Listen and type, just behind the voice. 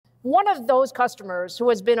one of those customers who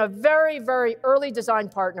has been a very, very early design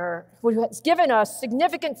partner, who has given us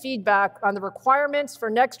significant feedback on the requirements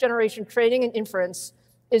for next-generation training and inference,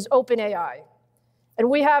 is OpenAI.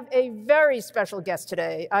 And we have a very special guest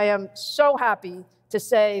today. I am so happy to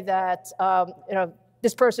say that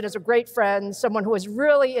this person is a great friend, someone who is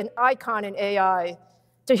really an icon in AI.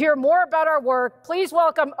 To hear more about our work, please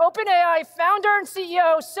welcome OpenAI founder and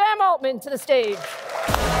CEO Sam Altman to the stage.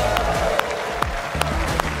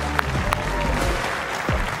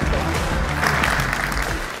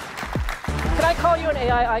 Can I call you an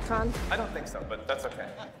AI icon? I don't think so, but that's okay.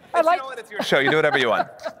 You know what? It's your show. You do whatever you want.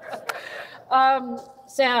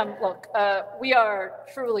 Sam, look, we are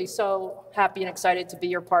truly so happy and excited to be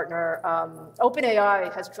your partner.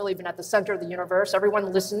 OpenAI has truly been at the center of the universe.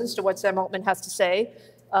 Everyone listens to what Sam Altman has to say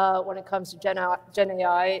when it comes to Gen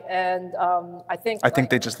AI, and I think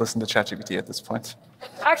they just listen to ChatGPT at this point.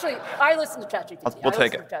 Actually, I listen to ChatGPT. We'll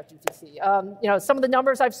take it. ChatGPT. Some of the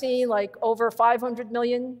numbers I've seen, like over 500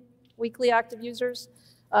 million weekly active users,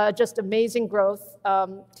 just amazing growth.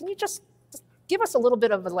 Can you just give us a little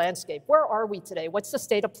bit of a landscape? Where are we today? What's the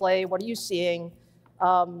state of play? What are you seeing?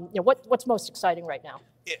 What's most exciting right now?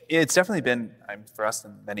 It's definitely been, for us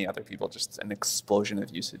and many other people, just an explosion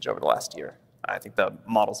of usage over the last year. I think the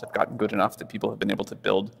models have gotten good enough that people have been able to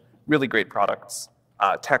build really great products,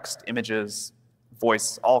 text, images,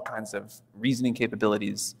 voice, all kinds of reasoning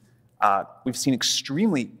capabilities. We've seen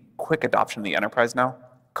extremely quick adoption in the enterprise now.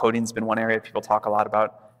 Coding's been one area people talk a lot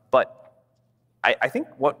about. But I think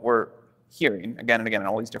what we're hearing again and again in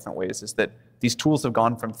all these different ways is that these tools have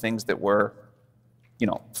gone from things that were,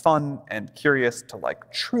 fun and curious to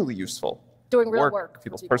like truly useful. Doing real work.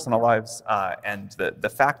 People's personal lives. And the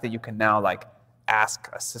fact that you can now like ask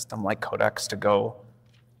a system like Codex to go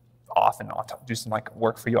off and do some like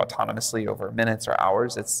work for you autonomously over minutes or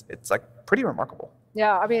hours, it's like pretty remarkable.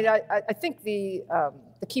 Yeah, I think the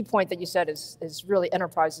key point that you said is really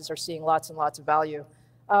enterprises are seeing lots and lots of value.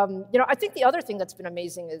 I think the other thing that's been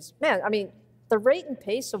amazing is, the rate and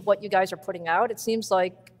pace of what you guys are putting out, it seems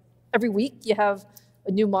like every week you have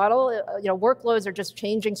a new model. Workloads are just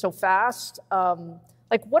changing so fast.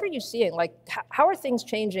 What are you seeing? How are things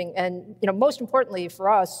changing? And, most importantly for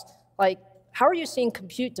us, how are you seeing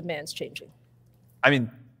compute demands changing?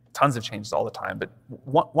 Tons have changed all the time, but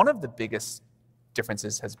one of the biggest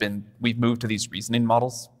differences has been we've moved to these reasoning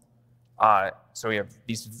models. So we have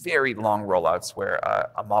these very long rollouts where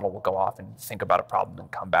a model will go off and think about a problem and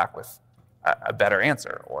come back with a better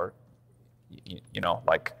answer, or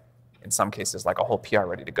in some cases, like a whole PR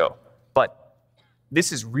ready to go. But this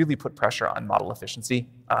has really put pressure on model efficiency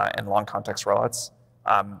and long context rollouts.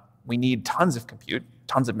 We need tons of compute,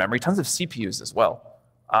 tons of memory, tons of CPUs as well.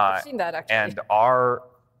 I've seen that actually. And our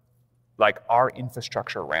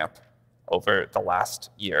infrastructure ramp over the last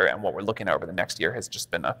year and what we're looking at over the next year has just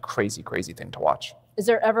been a crazy, crazy thing to watch. Is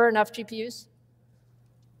there ever enough GPUs?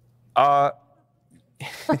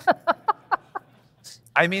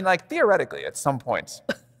 Theoretically, at some point,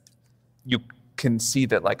 you can see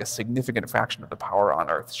that a significant fraction of the power on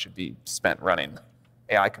Earth should be spent running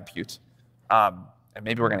AI compute, and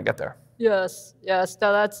maybe we're going to get there. Yes,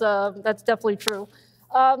 no, that's definitely true.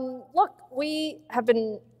 Look, we have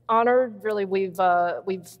been honored. Really, we've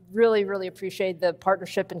really appreciated the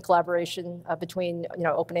partnership and collaboration between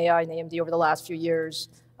OpenAI and AMD over the last few years.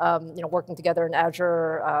 Working together in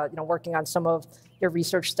Azure, working on some of your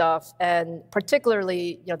research stuff, and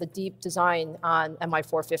particularly the deep design on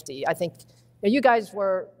MI450. I think you guys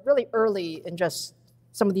were really early in just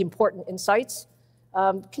some of the important insights.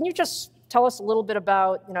 Can you just tell us a little bit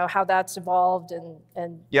about how that's evolved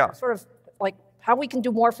and sort of how we can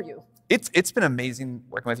do more for you? It's been amazing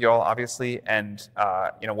working with you all, obviously, and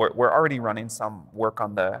we're already running some work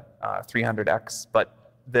on the 300X,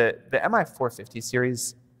 but the MI450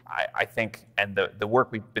 series, I think, and the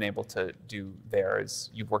work we've been able to do there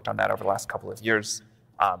is you've worked on that over the last couple of years,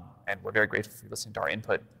 and we're very grateful for you listening to our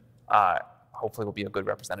input. Hopefully, we'll be a good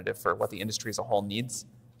representative for what the industry as a whole needs.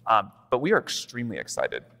 But we are extremely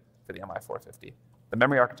excited for the MI450. The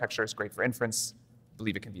memory architecture is great for inference. I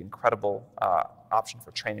believe it can be an incredible option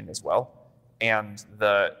for training as well. And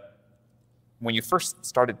when you first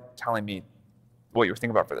started telling me what you were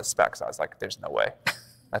thinking about for the specs, I was like, there's no way.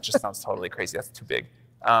 That just sounds totally crazy. That's too big.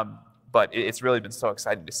 But it's really been so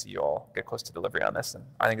exciting to see you all get close to delivery on this, and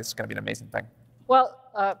I think it's going to be an amazing thing. Well,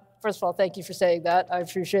 first of all, thank you for saying that. I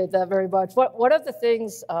appreciate that very much. One of the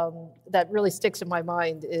things that really sticks in my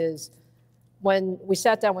mind is when we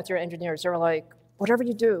sat down with your engineers, they were like, whatever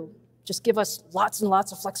you do, just give us lots and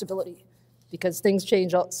lots of flexibility, because things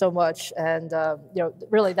change so much. And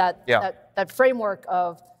really that framework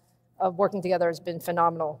of working together has been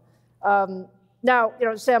phenomenal. Now,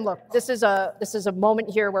 Sam, look, this is a moment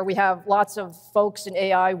here where we have lots of folks in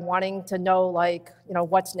AI wanting to know,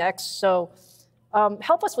 what's next. So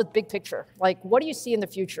help us with big picture. What do you see in the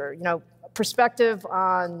future? Perspective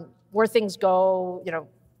on where things go.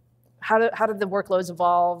 How do the workloads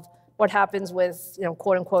evolve? What happens with,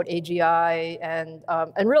 quote unquote, AGI,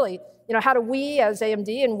 and really, how do we as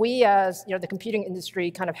AMD and we as the computing industry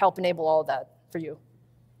kind of help enable all of that for you?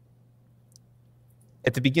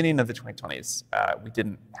 At the beginning of the 2020s, we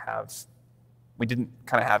didn't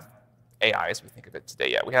kind of have AI as we think of it today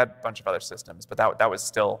yet. We had a bunch of other systems, but that was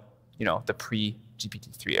still, the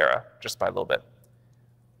pre-GPT-3 era, just by a little bit.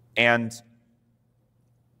 And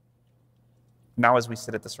now, as we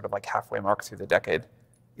sit at the sort of halfway mark through the decade,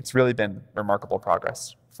 it's really been remarkable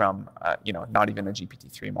progress from, not even a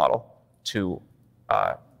GPT-3 model to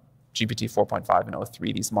GPT 4.5 and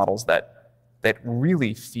O3. These models that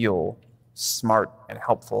really feel smart and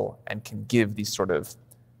helpful and can give these sort of,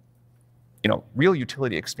 real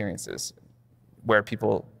utility experiences where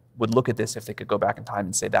people would look at this if they could go back in time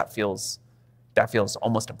and say that feels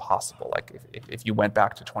almost impossible. Like if you went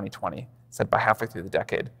back to 2020, said by halfway through the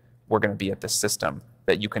decade, we're going to be at this system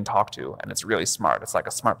that you can talk to and it's really smart. It's like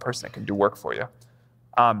a smart person that can do work for you.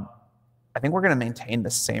 I think we're going to maintain the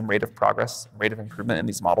same rate of progress, rate of improvement in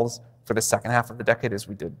these models for the second half of the decade as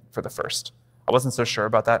we did for the first. I wasn't so sure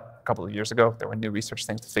about that a couple of years ago. There were new research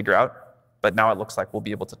things to figure out, but now it looks like we'll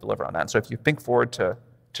be able to deliver on that. And so if you think forward to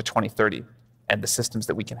 2030 and the systems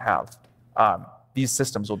that we can have, these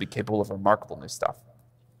systems will be capable of remarkable new stuff.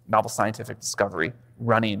 Novel scientific discovery,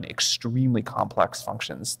 running extremely complex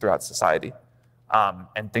functions throughout society,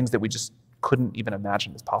 and things that we just couldn't even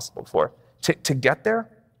imagine as possible before. To get there,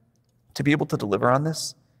 to be able to deliver on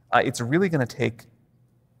this, it's really going to take,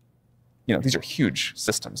 these are huge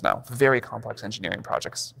systems now, very complex engineering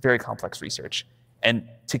projects, very complex research. And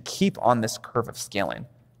to keep on this curve of scaling,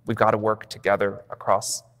 we've got to work together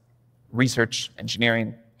across research,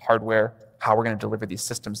 engineering, hardware, how we're going to deliver these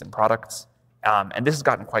systems and products. And this has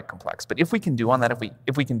gotten quite complex. But if we can do on that,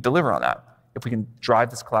 if we can deliver on that, if we can drive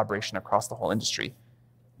this collaboration across the whole industry,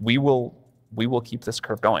 we will keep this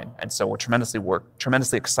curve going. And so we're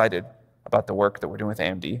tremendously excited about the work that we're doing with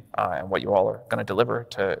AMD and what you all are going to deliver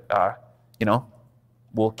to,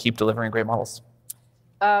 we'll keep delivering great models.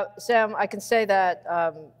 Sam, I can say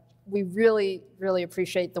that we really, really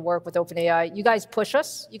appreciate the work with OpenAI. You guys push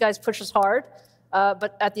us. You guys push us hard.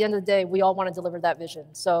 But at the end of the day, we all want to deliver that vision.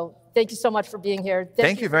 So thank you so much for being here.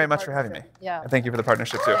 Thank you very much for having me. Yeah. And thank you for the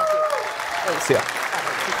partnership, too. Thank you. See ya.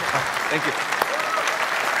 Thank you.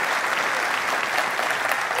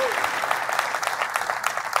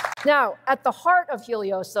 Now, at the heart of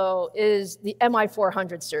Helios, though, is the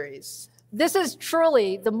MI400 series. This is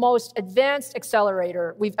truly the most advanced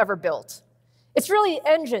accelerator we've ever built. It's really the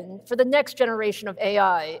engine for the next generation of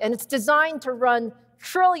AI, and it's designed to run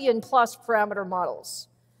trillion-plus parameter models.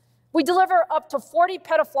 We deliver up to 40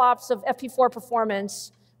 petaflops of FP4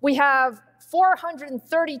 performance. We have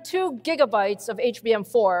 432 gigabytes of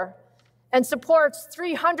HBM4 and supports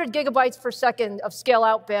 300 gigabytes per second of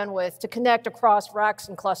scale-out bandwidth to connect across racks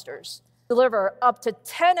and clusters. Deliver up to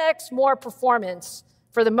 10x more performance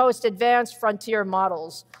for the most advanced frontier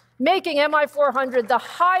models, making MI400 the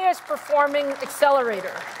highest performing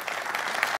accelerator